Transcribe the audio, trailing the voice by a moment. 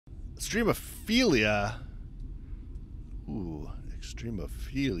Extremophilia. Ooh,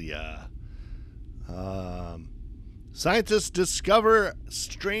 extremophilia. Scientists discover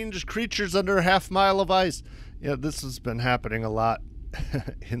strange creatures under a half-mile of ice. Yeah, this has been happening a lot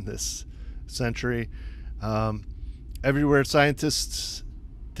in this century. Everywhere scientists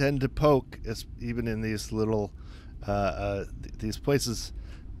tend to poke, even in these little these places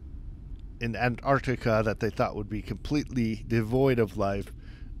in Antarctica that they thought would be completely devoid of life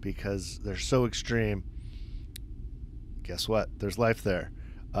because they're so extreme. Guess what? There's life there.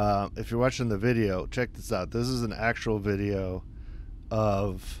 If you're watching the video, check this out. This is an actual video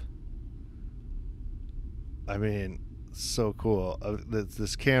of, I mean, so cool.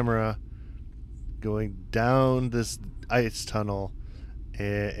 This camera going down this ice tunnel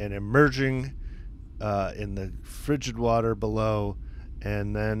and emerging in the frigid water below,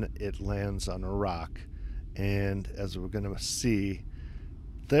 and then it lands on a rock. And as we're going to see,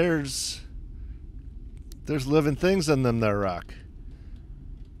 there's living things on them that rock.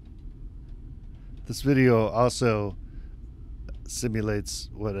 This video also simulates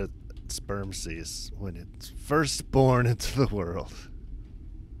what a sperm sees when it's first born into the world.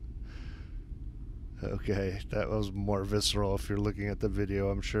 Okay, that was more visceral if you're looking at the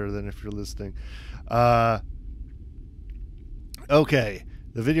video, I'm sure, than if you're listening. Okay,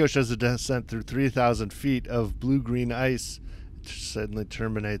 the video shows a descent through 3,000 feet of blue-green ice. It suddenly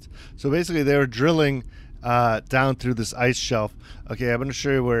terminates. So basically they were drilling down through this ice shelf. Okay, I'm going to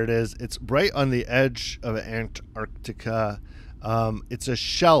show you where it is. It's right on the edge of Antarctica. It's a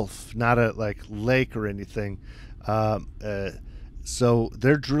shelf, not a lake or anything. So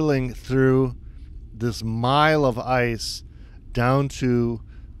they're drilling through this mile of ice down to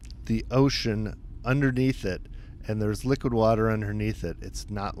the ocean underneath it, and there's liquid water underneath it. It's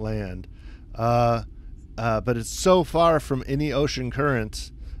not land, but it's so far from any ocean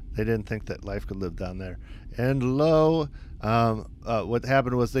currents, they didn't think that life could live down there. And lo, what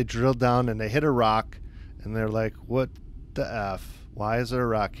happened was they drilled down and they hit a rock, and they're like, what the F? Why is there a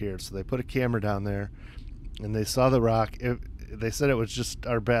rock here? So they put a camera down there, and they saw the rock. They said it was just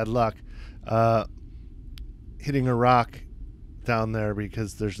our bad luck hitting a rock down there,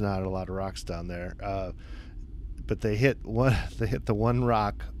 because there's not a lot of rocks down there. But they hit the one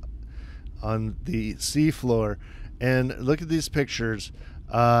rock on the sea floor. And look at these pictures.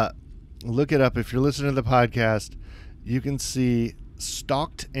 Look it up. If you're listening to the podcast, you can see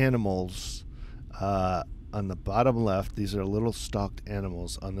stalked animals on the bottom left. These are little stalked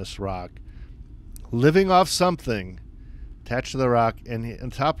animals on this rock, living off something attached to the rock. And on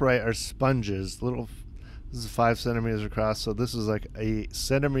top right are sponges. This is 5 centimeters across, so this is like a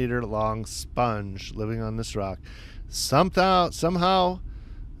centimeter long sponge living on this rock. Somehow,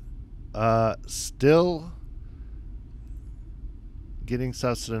 still getting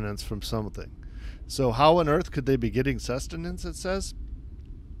sustenance from something. So how on earth could they be getting sustenance, it says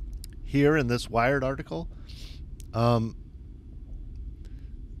here in this Wired article? Well,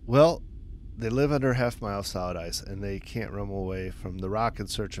 they live under half-mile solid ice, and they can't roam away from the rock in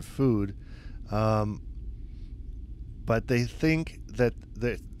search of food. But they think that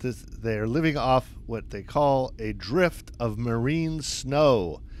they're living off what they call a drift of marine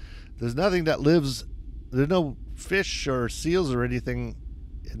snow. There's nothing that lives, there's no fish or seals or anything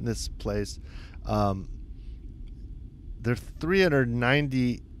in this place. They're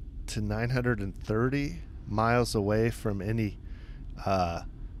 390 to 930 miles away from any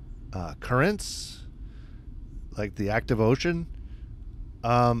currents, like the active ocean.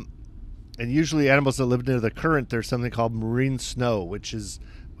 And usually animals that live near the current, there's something called marine snow, which is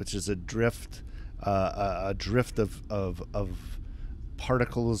a drift of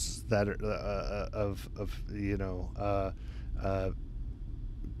particles that are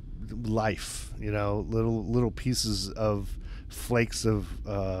life, little pieces of flakes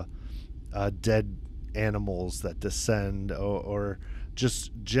of dead animals that descend, or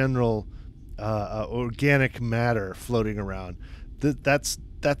just general organic matter floating around. That's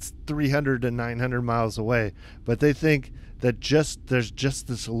 300 to 900 miles away, but they think that there's just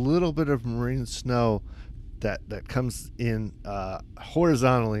this little bit of marine snow that comes in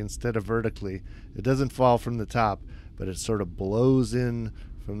horizontally instead of vertically. It doesn't fall from the top, but it sort of blows in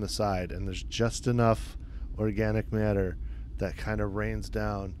from the side, and there's just enough organic matter that kind of rains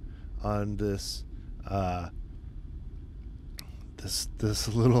down on this this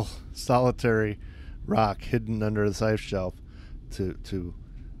little solitary rock hidden under the ice shelf to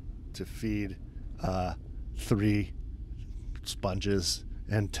feed 3 sponges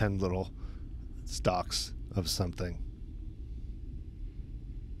and 10 little stalks of something.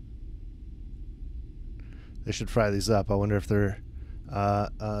 They should fry these up. I wonder if they're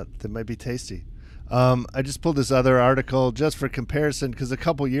that might be tasty. I just pulled this other article just for comparison because a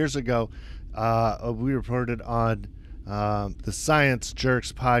couple years ago we reported on the Science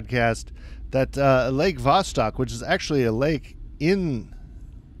Jerks podcast that Lake Vostok, which is actually a lake in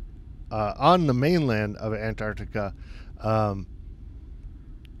on the mainland of Antarctica,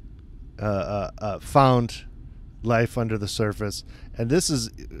 found life under the surface. And this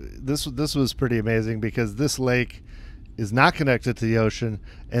was pretty amazing because this lake is not connected to the ocean,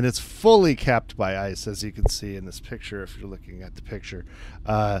 and it's fully capped by ice, as you can see in this picture. If you're looking at the picture,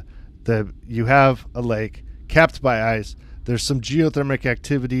 you have a lake capped by ice. There's some geothermal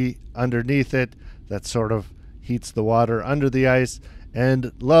activity underneath it that sort of heats the water under the ice,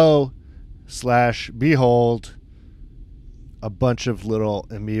 and behold, a bunch of little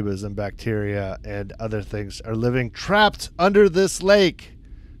amoebas and bacteria and other things are living trapped under this lake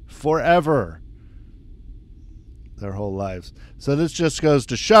forever, their whole lives. So this just goes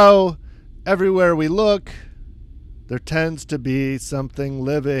to show, everywhere we look, there tends to be something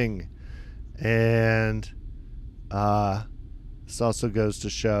living. And this also goes to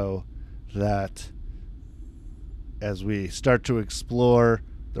show that as we start to explore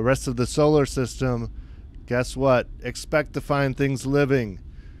the rest of the solar system, guess what? Expect to find things living.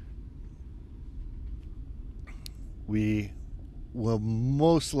 We will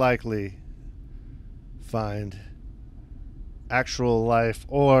most likely find actual life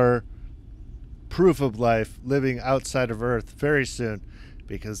or proof of life living outside of Earth very soon,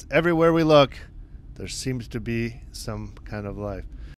 because everywhere we look, there seems to be some kind of life.